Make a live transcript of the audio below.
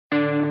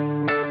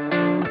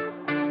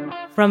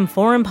From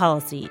Foreign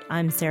Policy,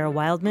 I'm Sarah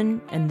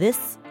Wildman, and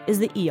this is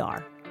the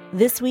ER.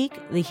 This week,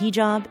 the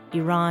hijab,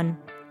 Iran,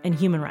 and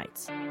human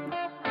rights.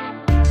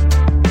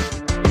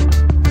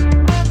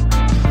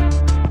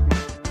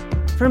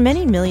 For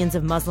many millions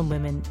of Muslim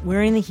women,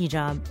 wearing the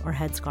hijab or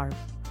headscarf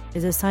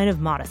is a sign of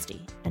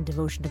modesty and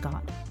devotion to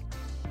God.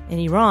 In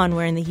Iran,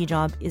 wearing the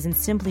hijab isn't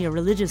simply a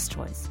religious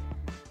choice,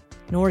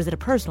 nor is it a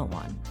personal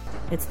one.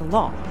 It's the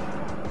law.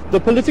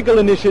 The political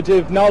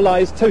initiative now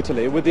lies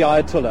totally with the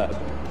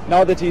Ayatollah.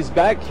 Now that he's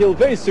back, he'll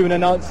very soon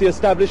announce the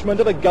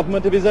establishment of a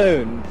government of his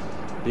own.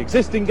 The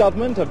existing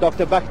government of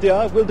Dr.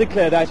 Bakhtiar will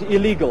declare that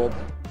illegal.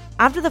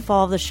 After the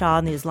fall of the Shah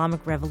and the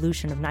Islamic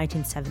Revolution of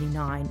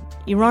 1979,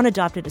 Iran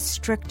adopted a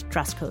strict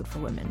dress code for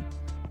women.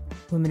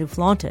 Women who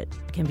flaunt it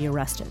can be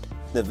arrested.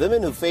 The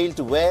women who fail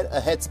to wear a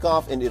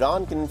headscarf in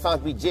Iran can in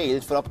fact be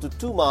jailed for up to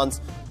 2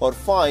 months or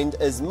fined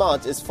as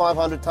much as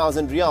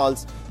 500,000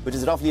 riyals, which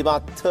is roughly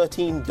about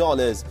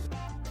 $13.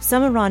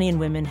 Some Iranian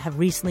women have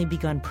recently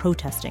begun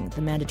protesting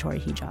the mandatory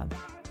hijab.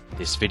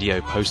 This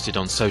video posted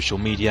on social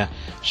media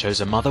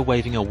shows a mother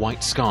waving a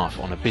white scarf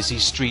on a busy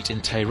street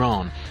in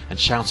Tehran and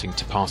shouting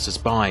to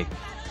passers-by.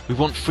 We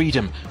want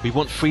freedom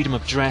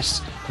of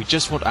dress, we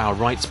just want our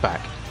rights back.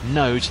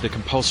 No to the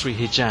compulsory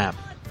hijab.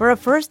 For a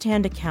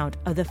first-hand account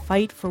of the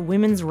fight for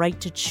women's right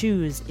to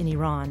choose in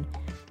Iran,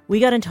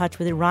 we got in touch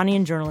with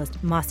Iranian journalist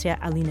Masih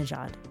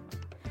Alinejad.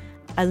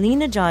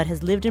 Alinejad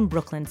has lived in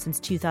Brooklyn since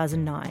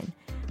 2009.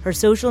 Her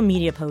social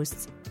media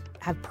posts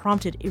have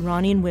prompted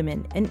Iranian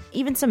women, and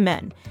even some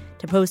men,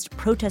 to post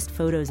protest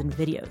photos and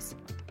videos.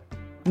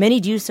 Many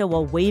do so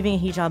while waving a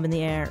hijab in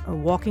the air or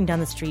walking down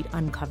the street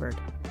uncovered.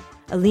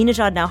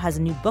 Alinejad now has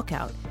a new book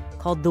out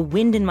called The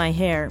Wind in My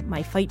Hair,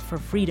 My Fight for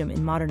Freedom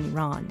in Modern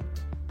Iran.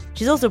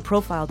 She's also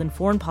profiled in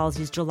Foreign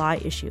Policy's July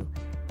issue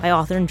by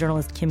author and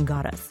journalist Kim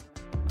Gaddis.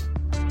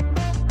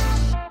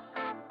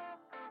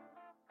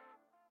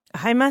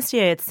 Hi,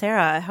 Masih, it's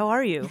Sarah. How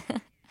are you?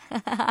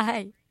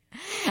 Hi.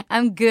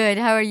 I'm good.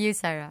 How are you,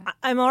 Sarah?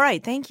 I'm all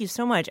right. Thank you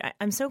so much.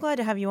 I'm so glad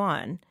to have you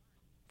on.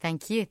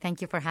 Thank you.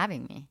 Thank you for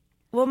having me.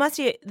 Well,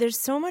 Masih, there's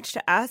so much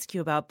to ask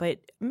you about, but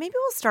maybe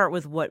we'll start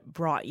with what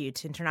brought you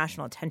to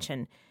international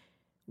attention,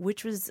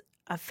 which was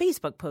a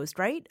Facebook post,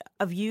 right?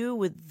 Of you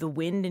with the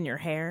wind in your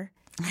hair.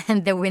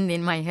 And the wind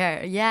in my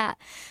hair, yeah.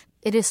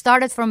 It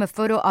started from a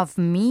photo of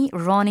me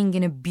running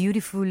in a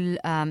beautiful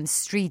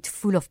street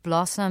full of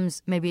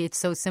blossoms. Maybe it's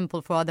so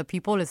simple for other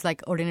people. It's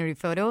like ordinary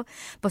photo.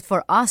 But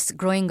for us,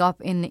 growing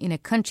up in a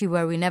country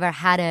where we never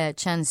had a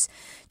chance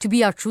to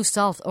be our true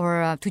self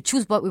or to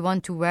choose what we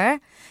want to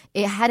wear,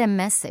 it had a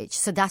message.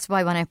 So that's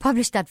why when I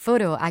published that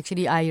photo,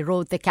 actually, I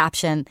wrote the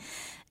caption,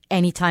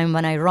 anytime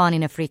when I run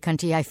in a free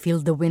country, I feel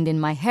the wind in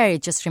my hair.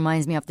 It just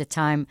reminds me of the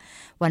time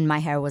when my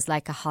hair was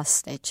like a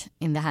hostage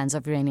in the hands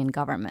of Iranian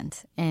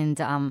government. And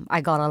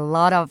I got a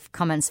lot of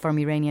comments from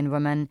Iranian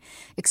women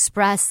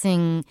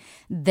expressing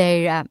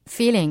their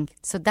feeling.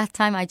 So that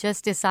time I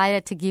just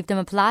decided to give them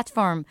a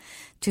platform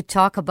to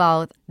talk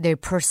about their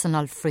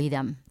personal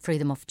freedom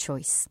of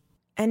choice.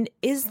 And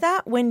is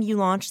that when you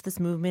launched this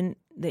movement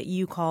that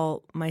you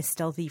call My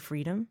Stealthy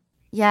Freedom?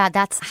 Yeah,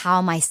 that's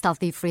how my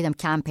Stealthy Freedom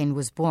campaign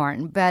was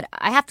born. But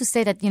I have to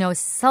say that,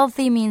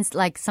 stealthy means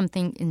like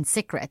something in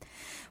secret,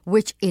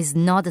 which is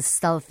not as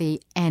stealthy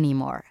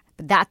anymore.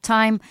 But that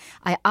time,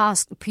 I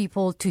asked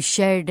people to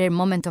share their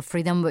moment of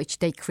freedom, which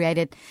they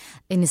created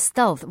in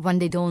stealth when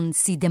they don't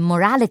see the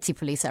morality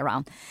police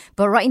around.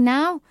 But right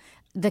now,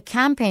 the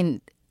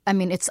campaign,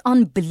 it's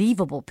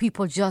unbelievable.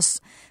 People just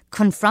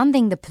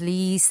confronting the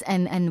police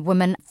and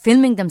women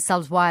filming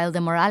themselves while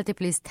the morality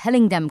police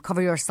telling them,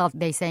 cover yourself.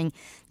 They saying,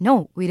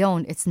 no, we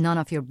don't. It's none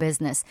of your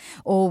business.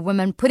 Or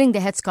women putting the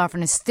headscarf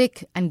on a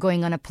stick and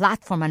going on a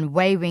platform and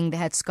waving the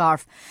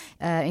headscarf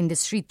in the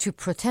street to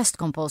protest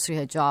compulsory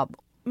hijab.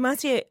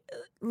 Masih,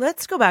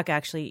 let's go back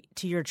actually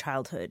to your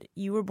childhood.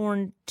 You were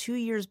born 2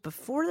 years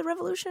before the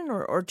revolution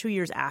or 2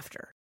 years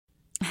after?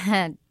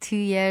 2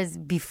 years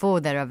before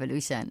the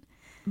revolution.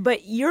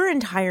 But your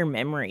entire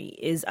memory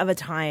is of a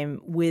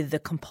time with the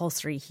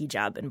compulsory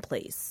hijab in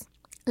place.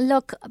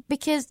 Look,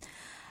 because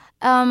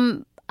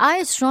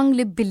I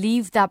strongly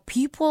believe that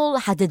people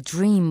had a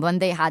dream when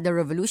they had the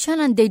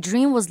revolution, and their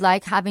dream was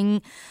like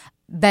having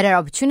better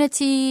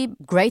opportunity,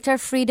 greater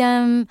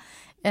freedom.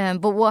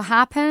 But what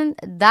happened,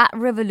 that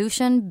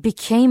revolution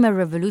became a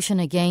revolution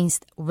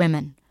against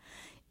women.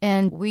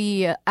 And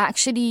we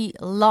actually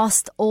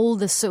lost all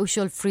the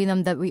social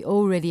freedom that we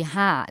already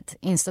had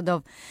instead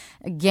of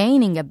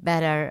gaining a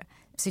better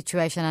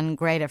situation and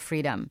greater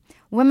freedom.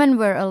 Women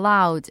were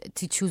allowed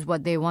to choose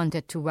what they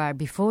wanted to wear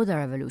before the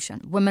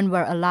revolution. Women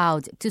were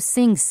allowed to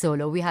sing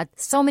solo. We had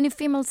so many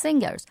female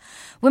singers.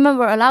 Women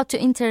were allowed to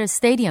enter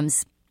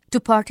stadiums to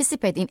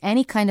participate in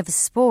any kind of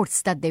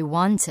sports that they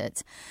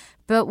wanted.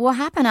 But what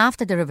happened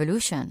after the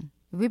revolution?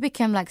 We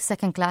became like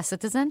second-class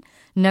citizen,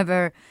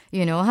 never,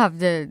 have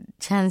the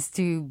chance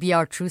to be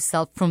our true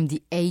self from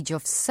the age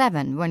of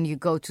 7. When you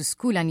go to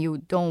school and you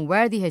don't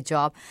wear the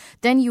hijab,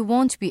 then you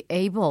won't be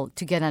able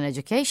to get an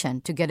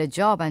education, to get a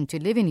job and to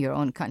live in your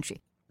own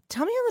country.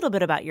 Tell me a little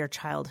bit about your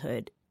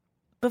childhood.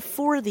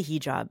 before the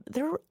hijab,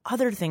 there were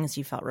other things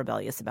you felt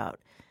rebellious about.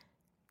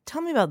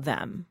 Tell me about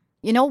them.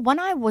 You know, when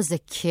I was a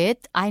kid,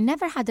 I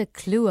never had a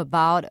clue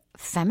about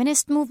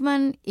feminist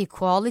movement,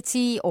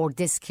 equality, or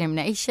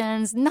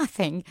discriminations,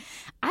 nothing.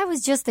 I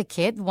was just a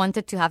kid,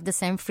 wanted to have the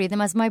same freedom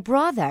as my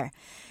brother,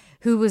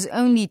 who was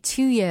only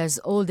 2 years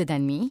older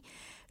than me,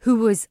 who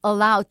was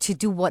allowed to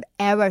do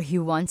whatever he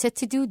wanted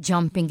to do,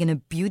 jumping in a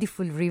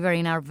beautiful river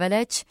in our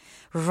village,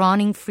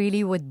 running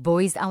freely with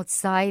boys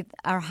outside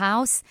our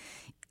house,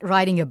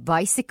 riding a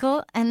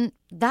bicycle. And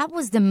that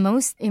was the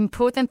most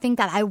important thing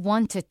that I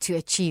wanted to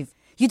achieve.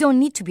 You don't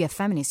need to be a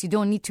feminist. You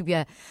don't need to be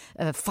a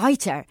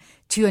fighter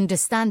to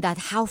understand that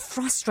how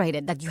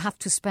frustrated that you have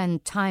to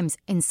spend times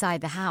inside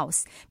the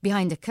house,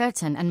 behind the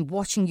curtain, and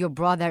watching your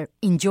brother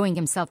enjoying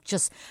himself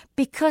just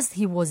because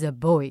he was a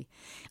boy.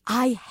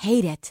 I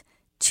hated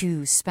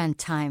to spend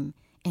time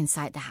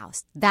inside the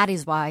house. That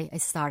is why I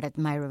started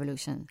my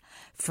revolution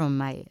from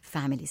my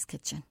family's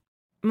kitchen.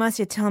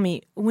 Masya, tell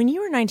me, when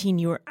you were 19,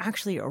 you were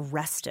actually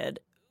arrested.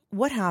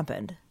 What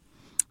happened?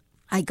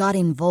 I got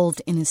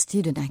involved in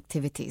student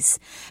activities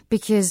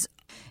because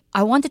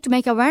I wanted to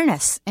make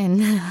awareness and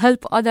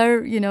help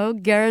other,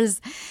 girls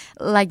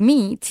like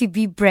me to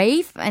be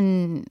brave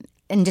and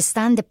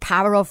understand the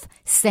power of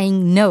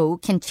saying no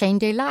can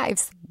change their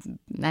lives.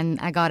 And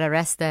I got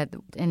arrested,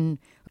 and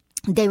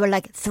they were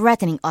like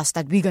threatening us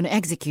that we're going to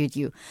execute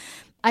you.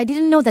 I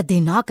didn't know that they're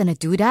not going to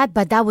do that,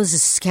 but that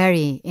was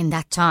scary in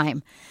that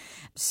time.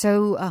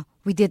 So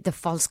we did the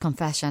false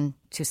confession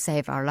to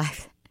save our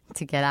life,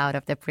 to get out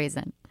of the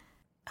prison.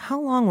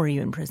 How long were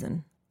you in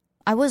prison?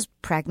 I was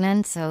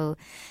pregnant, so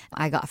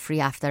I got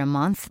free after a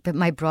month. But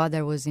my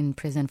brother was in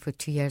prison for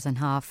 2.5 years,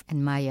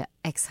 and my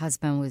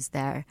ex-husband was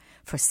there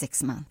for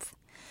 6 months.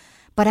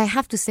 But I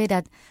have to say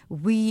that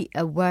we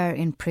were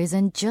in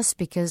prison just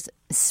because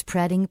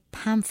spreading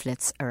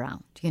pamphlets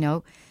around,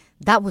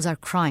 that was our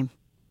crime.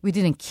 We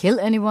didn't kill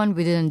anyone.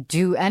 We didn't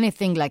do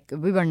anything. Like,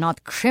 we were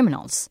not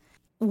criminals.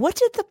 What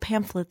did the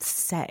pamphlets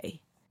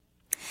say?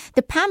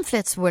 The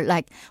pamphlets were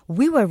like,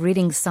 we were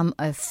reading some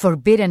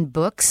forbidden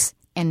books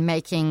and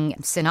making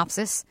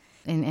synopsis.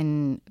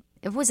 And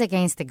it was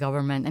against the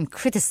government and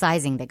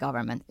criticizing the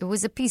government. It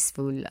was a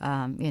peaceful,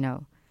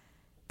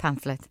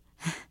 pamphlet.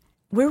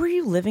 Where were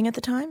you living at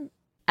the time?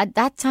 At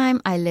that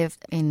time, I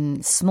lived in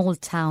a small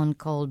town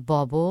called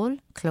Babol,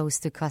 close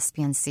to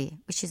Caspian Sea,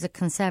 which is a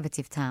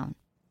conservative town.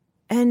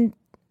 And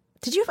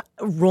did you have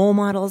role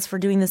models for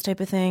doing this type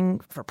of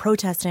thing, for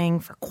protesting,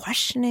 for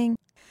questioning?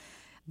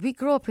 We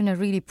grew up in a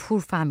really poor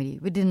family.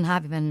 We didn't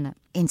have even an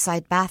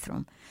inside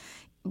bathroom.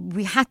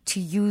 We had to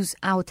use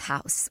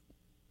outhouse,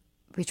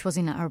 which was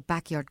in our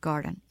backyard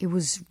garden. It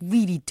was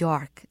really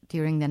dark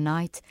during the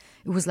night.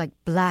 It was like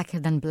blacker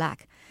than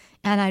black.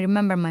 And I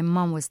remember my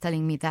mom was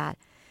telling me that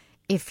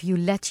if you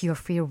let your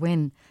fear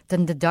win,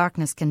 then the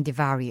darkness can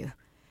devour you.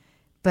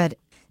 But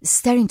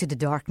stare into the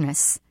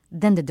darkness,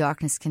 then the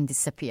darkness can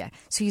disappear.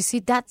 So you see,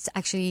 that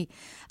actually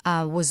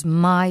was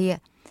my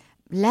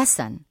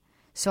lesson.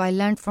 So I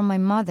learned from my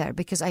mother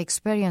because I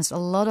experienced a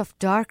lot of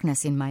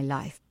darkness in my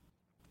life.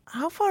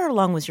 How far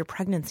along was your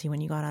pregnancy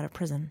when you got out of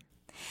prison?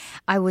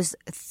 I was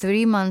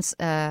 3 months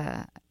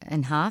and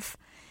a half.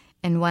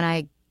 And when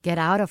I get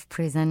out of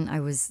prison,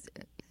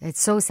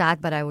 it's so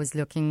sad, but I was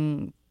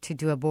looking to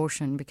do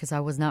abortion because I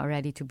was not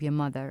ready to be a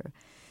mother.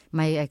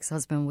 My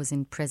ex-husband was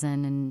in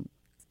prison, and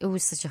it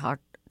was such a hard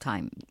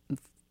time,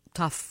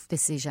 tough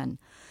decision,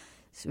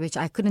 which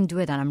I couldn't do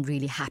it, and I'm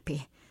really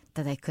happy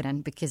that I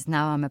couldn't, because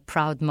now I'm a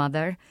proud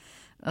mother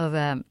of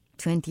a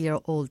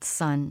 20-year-old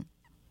son.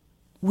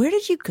 Where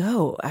did you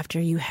go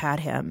after you had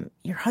him?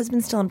 Your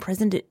husband's still in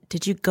prison.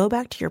 Did you go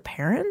back to your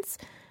parents?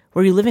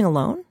 Were you living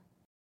alone?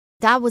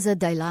 That was a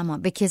dilemma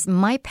because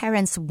my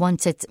parents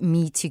wanted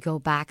me to go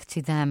back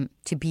to them,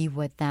 to be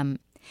with them.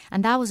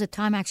 And that was a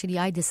time actually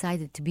I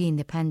decided to be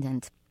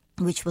independent,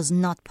 which was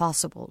not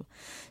possible.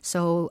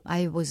 So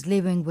I was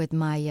living with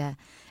my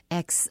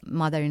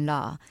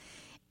ex-mother-in-law.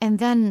 And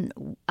then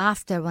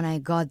after, when I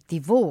got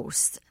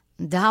divorced,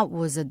 that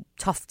was a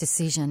tough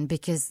decision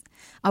because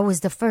I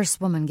was the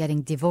first woman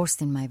getting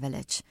divorced in my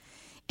village.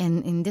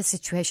 And in this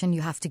situation,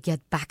 you have to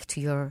get back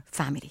to your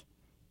family.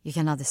 You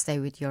cannot stay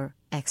with your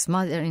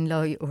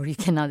ex-mother-in-law, or you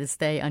cannot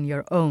stay on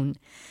your own.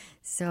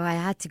 So I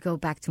had to go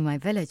back to my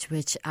village,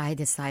 which I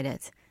decided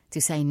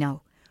to say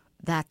no.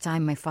 That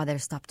time, my father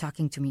stopped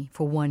talking to me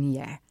for 1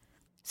 year.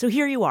 So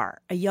here you are,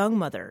 a young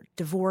mother,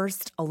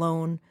 divorced,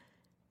 alone.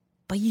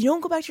 But you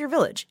don't go back to your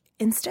village.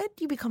 Instead,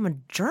 you become a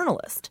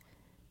journalist.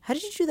 How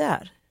did you do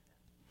that?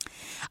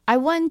 I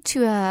went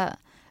to a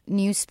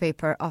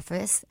newspaper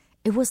office.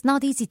 It was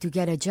not easy to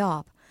get a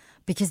job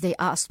because they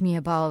asked me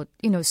about,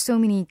 so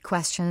many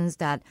questions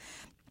that,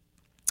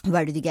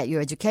 where did you get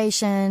your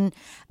education?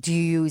 Do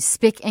you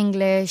speak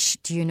English?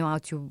 Do you know how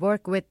to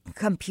work with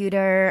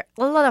computer?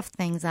 A lot of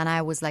things. And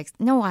I was like,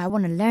 no, I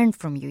want to learn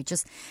from you.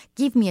 Just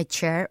give me a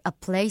chair, a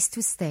place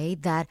to stay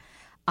that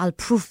I'll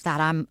prove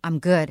that I'm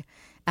good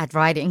at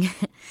writing.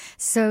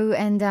 So,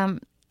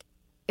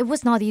 it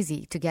was not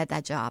easy to get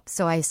that job.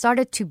 So I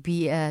started to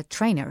be a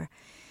trainer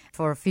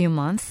for a few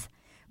months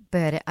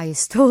but I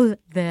stole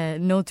the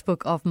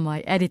notebook of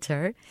my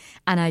editor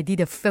and I did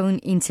a phone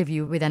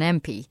interview with an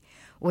MP,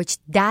 which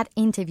that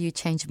interview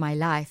changed my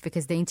life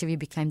because the interview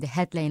became the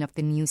headline of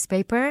the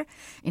newspaper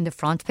in the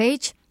front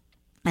page.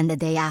 And the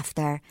day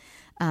after,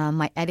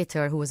 my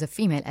editor, who was a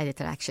female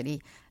editor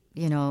actually,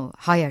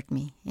 hired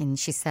me. And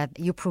she said,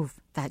 you prove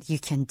that you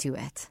can do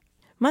it.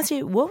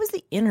 Masya, what was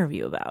the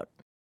interview about?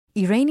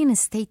 Iranian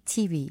state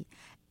TV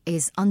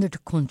is under the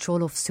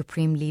control of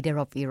Supreme Leader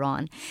of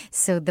Iran.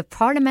 So the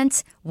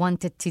parliament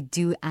wanted to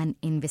do an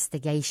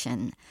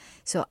investigation.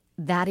 So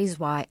that is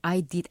why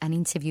I did an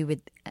interview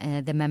with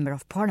the member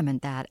of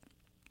parliament that,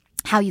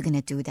 how are you going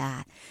to do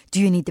that? Do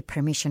you need the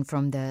permission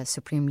from the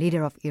Supreme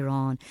Leader of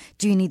Iran?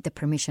 Do you need the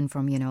permission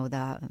from,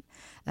 the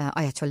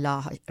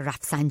Ayatollah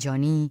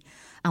Rafsanjani?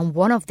 And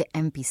one of the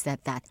MPs said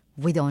that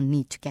we don't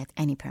need to get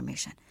any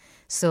permission.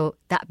 So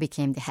that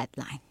became the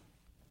headline.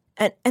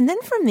 And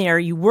then from there,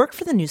 you worked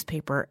for the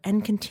newspaper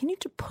and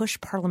continued to push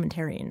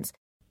parliamentarians.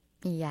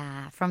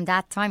 Yeah, from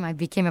that time, I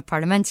became a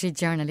parliamentary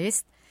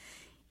journalist.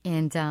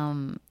 And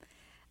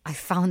I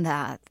found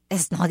that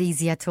it's not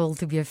easy at all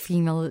to be a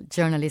female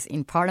journalist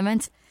in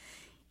parliament.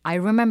 I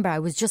remember I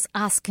was just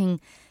asking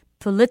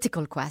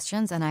political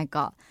questions, and I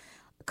got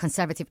a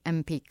Conservative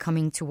MP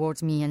coming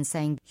towards me and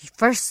saying,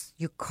 first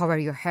you cover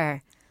your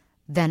hair,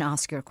 then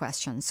ask your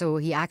question. So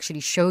he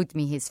actually showed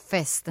me his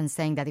fist and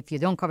saying that if you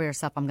don't cover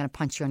yourself, I'm going to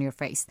punch you on your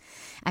face.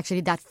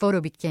 Actually, that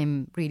photo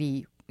became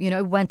really,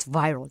 it went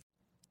viral.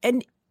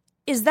 And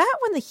is that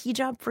when the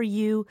hijab for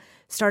you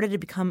started to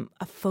become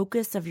a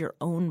focus of your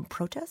own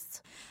protests?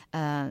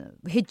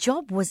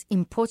 Hijab was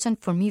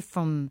important for me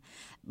from,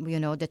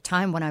 the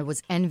time when I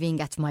was envying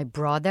at my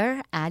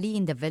brother, Ali,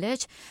 in the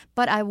village.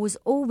 But I was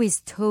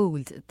always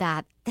told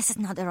that this is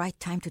not the right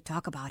time to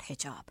talk about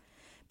hijab.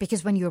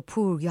 Because when you're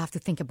poor, you have to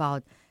think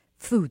about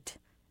food,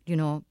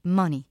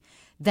 money.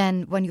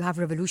 Then when you have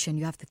revolution,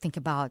 you have to think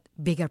about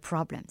bigger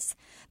problems.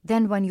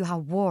 Then when you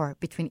have war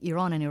between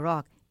Iran and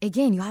Iraq,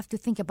 again, you have to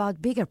think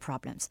about bigger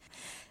problems.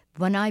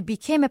 When I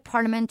became a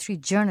parliamentary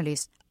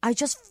journalist, I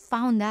just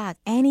found that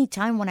any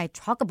time when I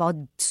talk about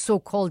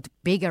so-called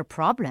bigger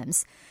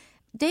problems,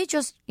 they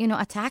just,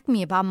 attack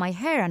me about my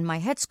hair and my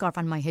headscarf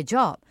and my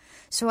hijab.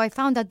 So I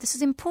found that this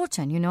is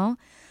important,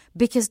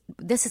 because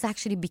this has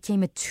actually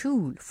became a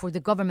tool for the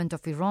government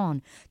of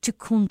Iran to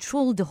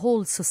control the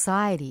whole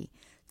society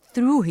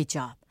through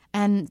hijab.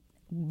 And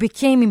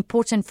became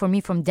important for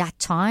me from that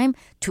time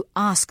to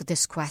ask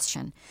this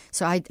question.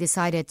 So I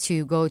decided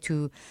to go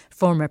to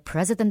former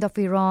president of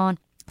Iran,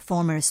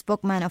 former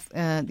spokesman of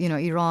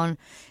Iran,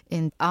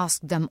 and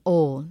ask them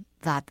all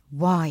that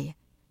why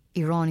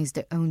Iran is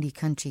the only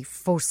country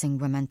forcing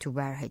women to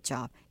wear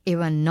hijab.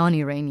 Even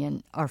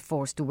non-Iranian are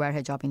forced to wear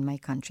hijab in my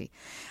country.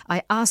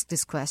 I asked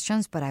these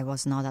questions, but I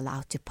was not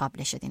allowed to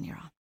publish it in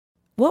Iran.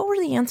 What were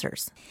the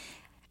answers?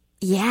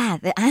 Yeah,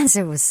 the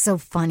answer was so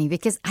funny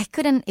because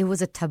it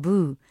was a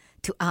taboo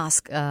to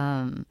ask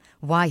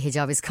why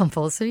hijab is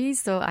compulsory.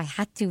 So I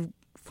had to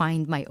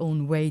find my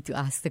own way to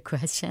ask the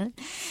question.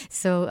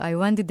 So I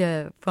went to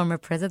the former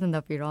president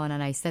of Iran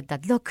and I said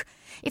that, look,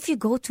 if you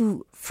go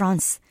to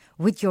France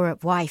with your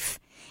wife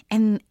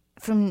and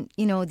from,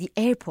 the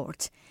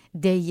airport,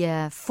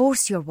 they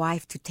force your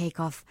wife to take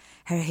off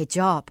her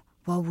hijab,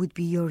 what would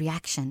be your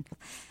reaction?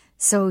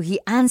 So he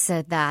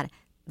answered that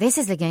this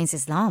is against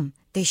Islam.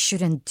 They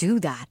shouldn't do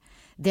that.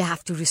 They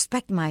have to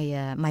respect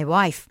my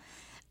wife.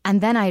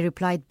 And then I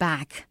replied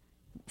back,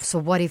 so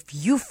what if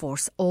you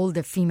force all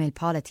the female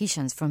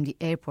politicians from the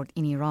airport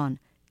in Iran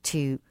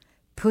to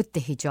put the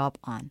hijab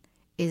on?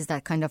 Is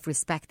that kind of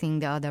respecting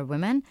the other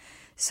women?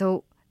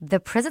 So the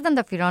president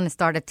of Iran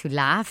started to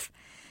laugh,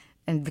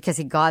 and because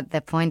he got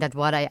the point that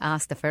what I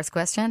asked the first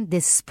question,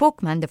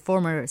 the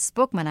former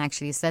spokesman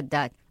actually said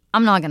that,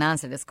 I'm not going to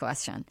answer this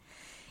question.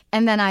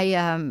 And then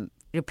I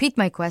repeat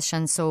my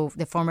question, so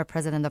the former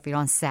president of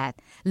Iran said,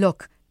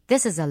 look,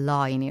 this is a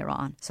law in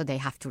Iran, so they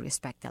have to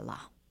respect the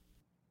law.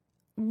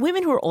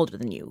 Women who are older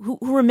than you,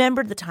 who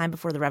remembered the time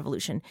before the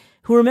revolution,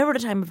 who remembered a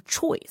time of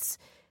choice,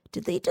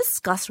 did they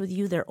discuss with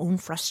you their own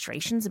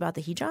frustrations about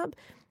the hijab?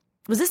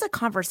 Was this a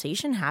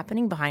conversation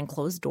happening behind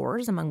closed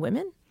doors among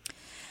women?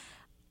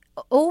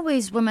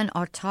 Always women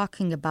are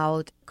talking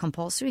about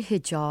compulsory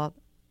hijab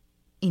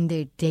in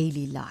their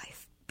daily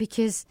life.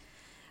 Because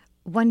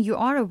when you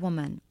are a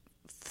woman,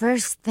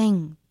 first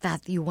thing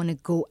that you want to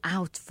go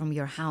out from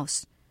your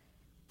house,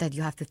 that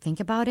you have to think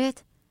about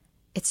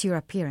it's your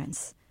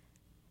appearance,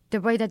 the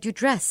way that you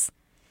dress.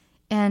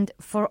 And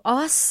for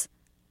us,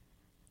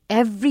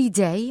 every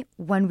day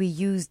when we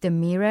use the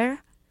mirror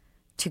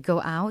to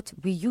go out,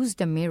 we use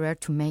the mirror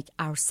to make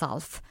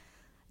ourselves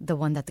the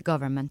one that the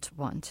government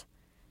want.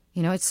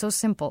 It's so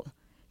simple.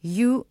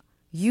 You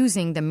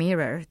using the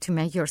mirror to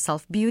make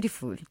yourself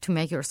beautiful, to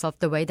make yourself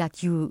the way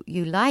that you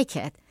like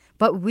it.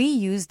 But we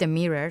use the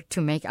mirror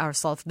to make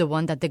ourselves the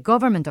one that the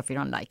government of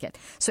Iran like it.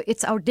 So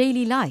it's our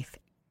daily life.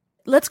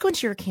 Let's go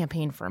into your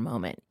campaign for a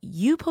moment.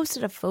 You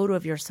posted a photo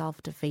of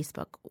yourself to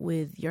Facebook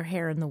with your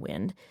hair in the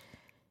wind.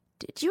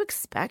 Did you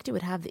expect it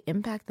would have the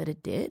impact that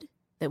it did?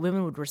 That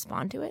women would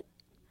respond to it?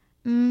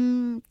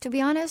 To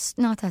be honest,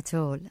 not at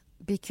all.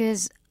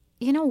 Because,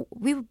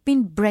 we've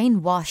been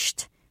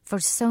brainwashed for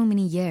so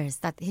many years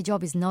that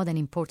hijab is not an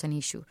important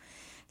issue.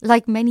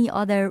 Like many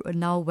other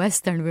now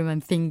Western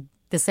women think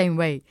the same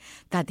way,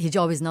 that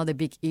hijab is not a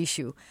big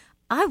issue.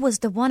 I was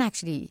the one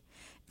actually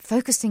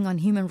focusing on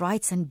human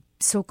rights and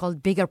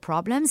so-called bigger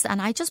problems.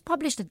 And I just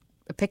published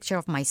a picture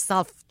of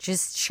myself,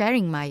 just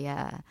sharing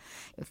my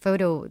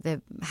photo,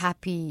 the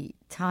happy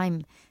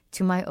time,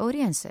 to my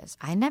audiences.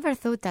 I never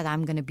thought that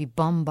I'm going to be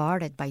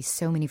bombarded by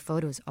so many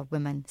photos of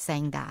women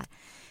saying that.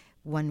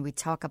 When we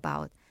talk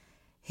about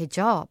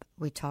hijab,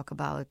 we talk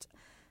about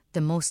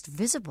the most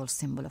visible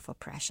symbol of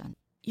oppression.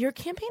 Your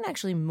campaign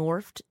actually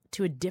morphed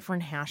to a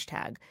different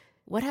hashtag.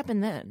 What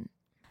happened then?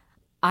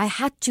 I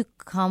had to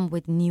come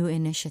with new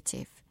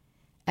initiative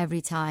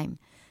every time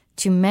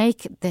to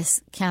make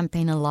this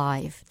campaign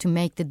alive, to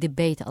make the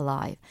debate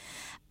alive.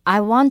 I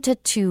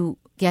wanted to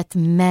get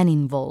men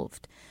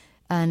involved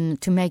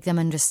and to make them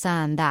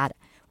understand that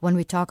when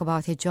we talk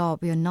about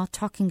hijab, we are not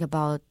talking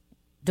about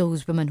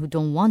those women who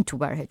don't want to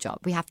wear hijab.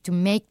 We have to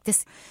make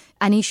this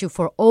an issue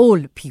for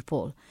all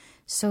people.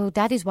 So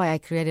that is why I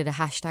created a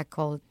hashtag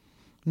called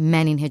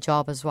Men in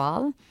Hijab as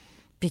well,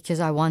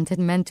 because I wanted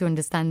men to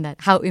understand that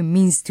how it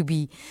means to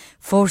be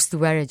forced to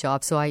wear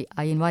hijab. So I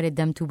invited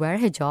them to wear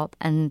hijab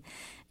and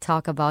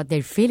talk about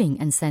their feeling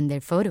and send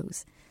their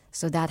photos.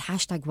 So that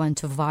hashtag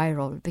went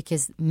viral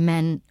because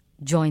men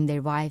joined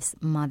their wives,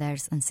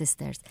 mothers and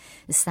sisters,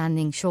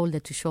 standing shoulder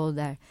to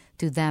shoulder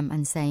to them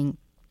and saying,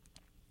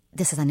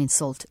 this is an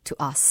insult to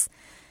us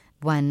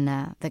when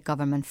the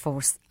government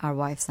forced our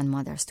wives and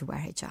mothers to wear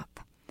hijab.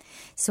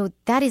 So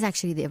that is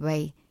actually the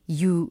way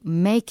you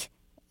make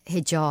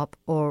hijab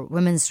or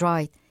women's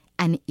rights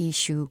an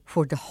issue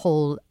for the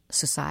whole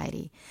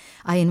society.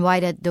 I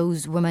invited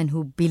those women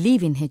who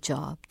believe in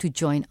hijab to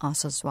join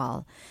us as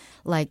well.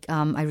 Like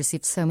I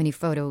received so many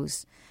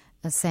photos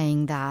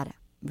saying that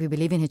we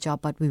believe in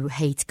hijab, but we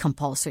hate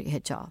compulsory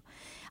hijab.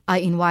 I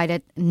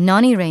invited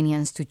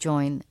non-Iranians to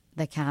join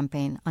the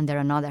campaign under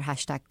another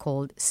hashtag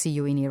called See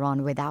You in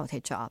Iran Without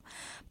Hijab,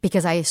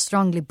 because I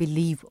strongly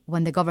believe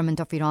when the government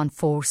of Iran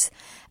force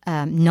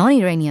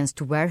non-Iranians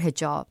to wear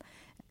hijab,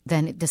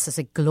 then this is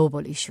a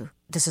global issue.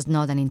 This is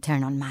not an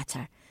internal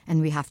matter,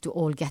 and we have to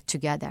all get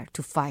together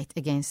to fight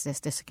against this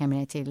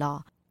discriminatory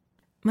law.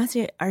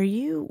 Masya, are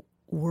you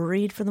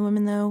worried for the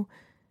women, though?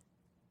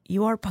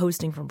 You are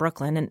posting from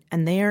Brooklyn,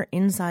 and they are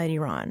inside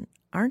Iran.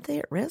 Aren't they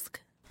at risk?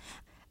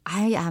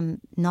 I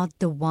am not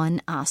the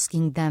one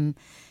asking them,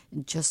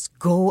 just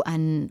go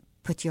and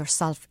put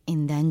yourself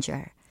in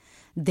danger.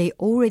 They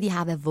already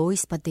have a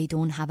voice, but they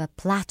don't have a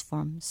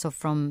platform. So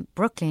from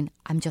Brooklyn,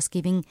 I'm just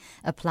giving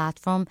a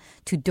platform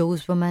to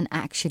those women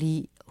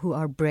actually who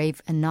are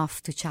brave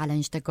enough to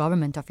challenge the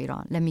government of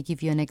Iran. Let me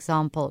give you an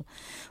example.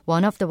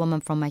 One of the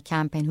women from my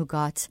campaign who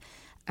got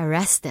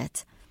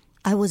arrested,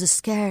 I was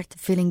scared,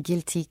 feeling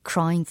guilty,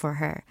 crying for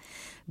her.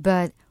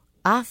 But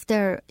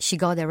after she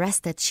got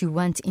arrested, she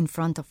went in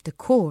front of the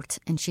court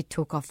and she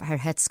took off her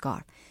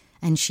headscarf.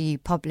 And she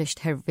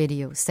published her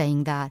video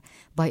saying that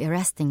by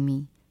arresting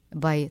me,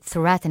 by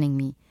threatening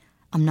me,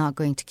 I'm not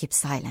going to keep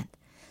silent.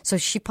 So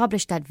she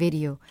published that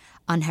video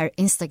on her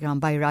Instagram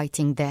by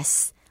writing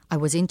this. I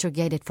was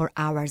interrogated for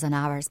hours and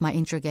hours. My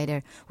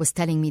interrogator was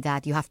telling me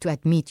that you have to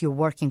admit you're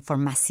working for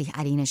Masih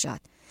Alinejad.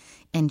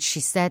 And she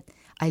said,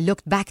 I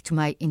looked back to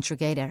my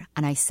interrogator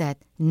and I said,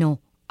 no,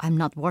 I'm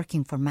not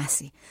working for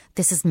Masih.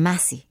 This is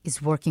Masih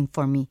is working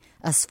for me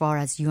as far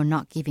as you're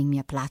not giving me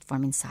a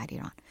platform inside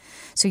Iran.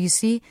 So you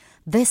see,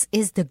 this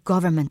is the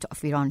government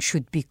of Iran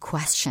should be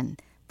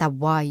questioned, that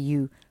why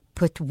you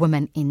put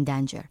women in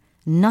danger,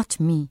 not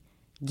me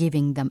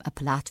giving them a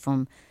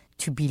platform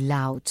to be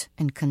loud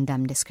and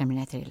condemn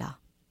discriminatory law.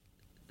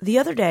 The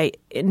other day,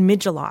 in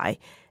mid-July,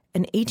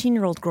 an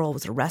 18-year-old girl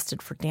was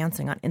arrested for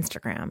dancing on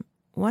Instagram.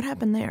 What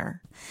happened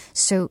there?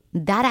 So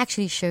that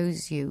actually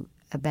shows you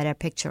a better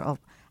picture of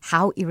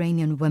how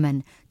Iranian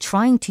women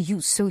trying to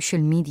use social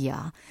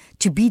media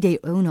to be their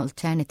own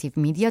alternative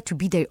media, to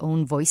be their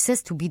own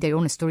voices, to be their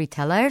own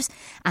storytellers.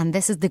 And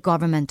this is the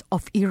government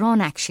of Iran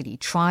actually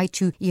try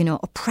to,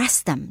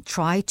 oppress them,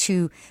 try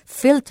to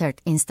filter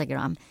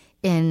Instagram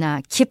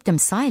and keep them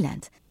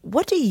silent.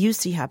 What do you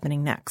see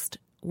happening next?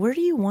 Where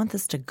do you want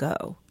this to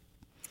go?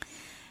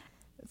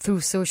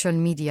 Through social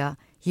media,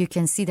 you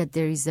can see that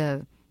there is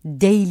a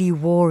daily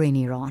war in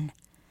Iran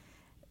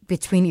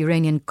between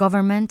Iranian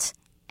government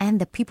and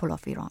the people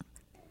of Iran.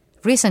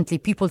 Recently,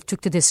 people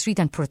took to the street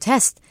and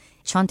protest,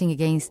 chanting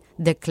against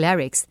the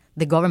clerics,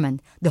 the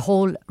government, the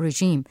whole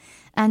regime.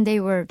 And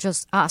they were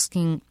just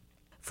asking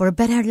for a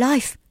better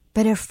life,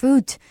 better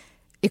food,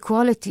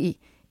 equality.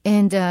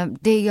 And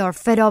they are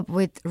fed up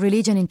with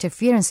religion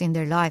interference in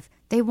their life.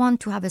 They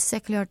want to have a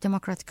secular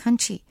democratic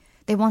country.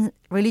 They want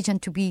religion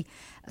to be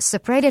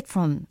separated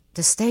from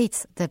the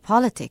state, the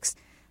politics.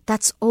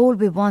 That's all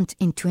we want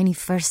in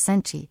 21st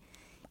century.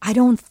 I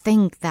don't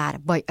think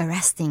that by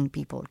arresting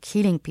people,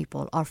 killing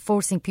people, or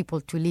forcing people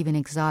to live in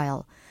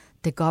exile,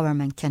 the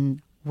government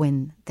can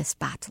win this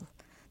battle.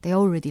 They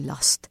already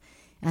lost.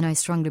 And I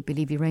strongly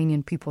believe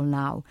Iranian people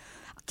now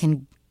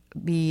can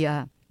be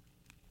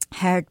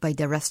heard by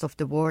the rest of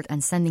the world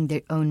and sending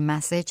their own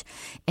message,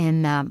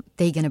 and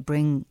they're going to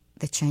bring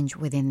the change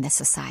within the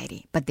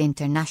society. But the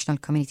international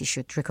community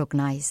should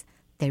recognize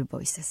their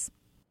voices.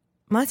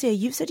 Masih,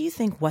 you've said you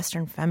think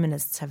Western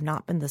feminists have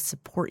not been the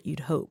support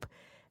you'd hope,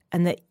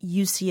 and that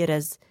you see it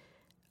as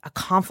a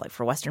conflict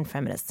for Western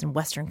feminists in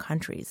Western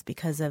countries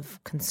because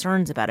of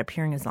concerns about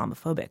appearing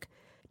Islamophobic.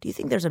 Do you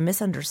think there's a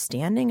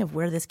misunderstanding of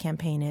where this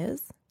campaign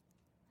is?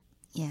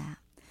 Yeah,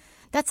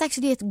 that's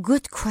actually a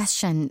good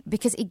question,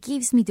 because it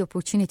gives me the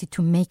opportunity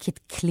to make it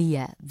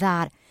clear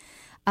that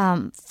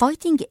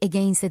fighting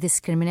against a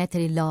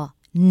discriminatory law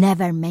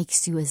never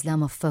makes you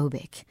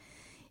Islamophobic,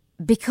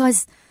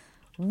 because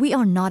we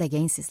are not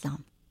against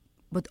Islam,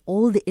 but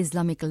all the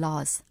Islamic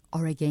laws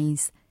are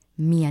against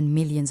me and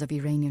millions of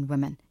Iranian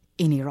women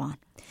in Iran.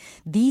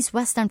 These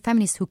Western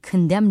feminists who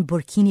condemned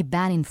burkini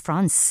ban in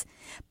France,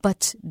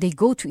 but they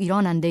go to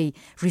Iran and they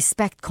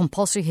respect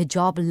compulsory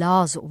hijab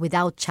laws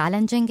without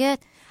challenging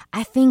it,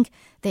 I think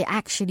they're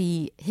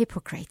actually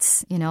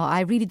hypocrites.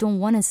 I really don't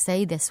want to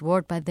say this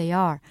word, but they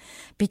are.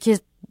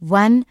 Because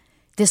when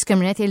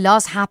discriminatory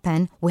laws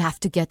happen, we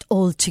have to get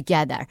all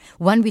together.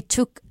 When we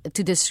took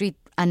to the street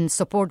and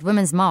support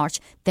Women's March,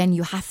 then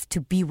you have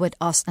to be with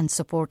us and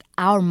support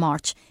our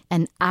march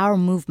and our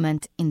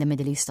movement in the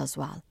Middle East as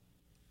well.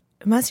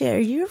 Masih, are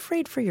you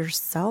afraid for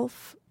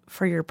yourself,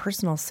 for your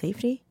personal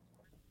safety?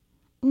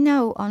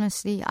 No,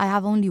 honestly, I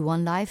have only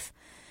one life,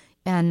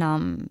 and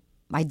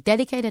I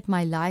dedicated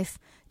my life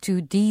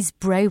to these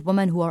brave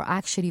women who are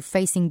actually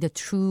facing the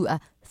true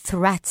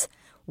threat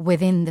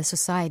within the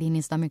society in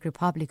Islamic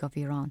Republic of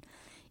Iran.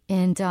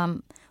 And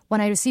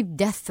when I receive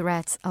death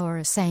threats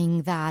or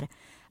saying that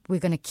we're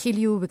going to kill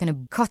you, we're going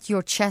to cut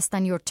your chest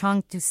and your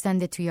tongue to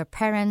send it to your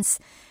parents,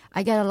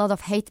 I get a lot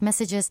of hate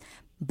messages,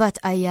 but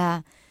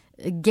I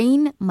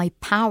gain my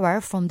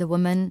power from the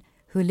women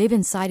who live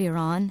inside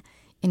Iran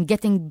in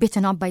getting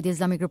beaten up by the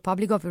Islamic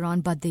Republic of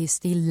Iran, but they're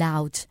still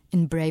loud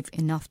and brave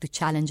enough to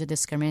challenge a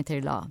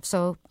discriminatory law.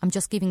 So I'm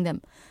just giving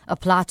them a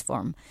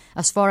platform.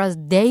 As far as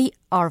they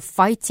are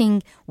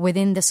fighting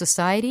within the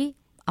society,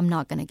 I'm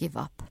not going to give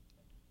up.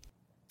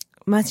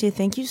 Masih,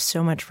 thank you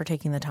so much for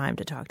taking the time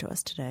to talk to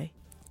us today.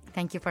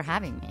 Thank you for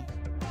having me.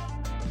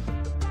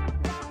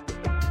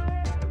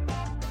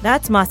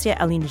 That's Masih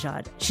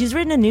Alinejad. She's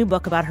written a new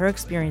book about her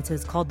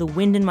experiences called The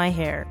Wind in My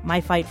Hair,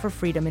 My Fight for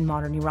Freedom in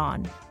Modern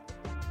Iran.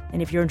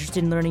 And if you're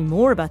interested in learning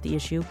more about the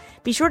issue,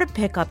 be sure to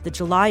pick up the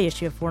July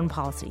issue of Foreign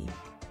Policy.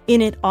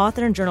 In it,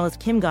 author and journalist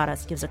Kim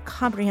Gaddis gives a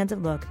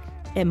comprehensive look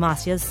at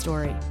Masih's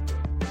story.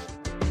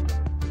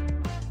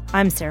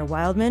 I'm Sarah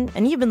Wildman,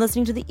 and you've been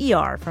listening to the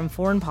ER from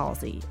Foreign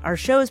Policy. Our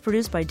show is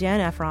produced by Dan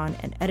Efron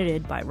and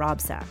edited by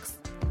Rob Sachs.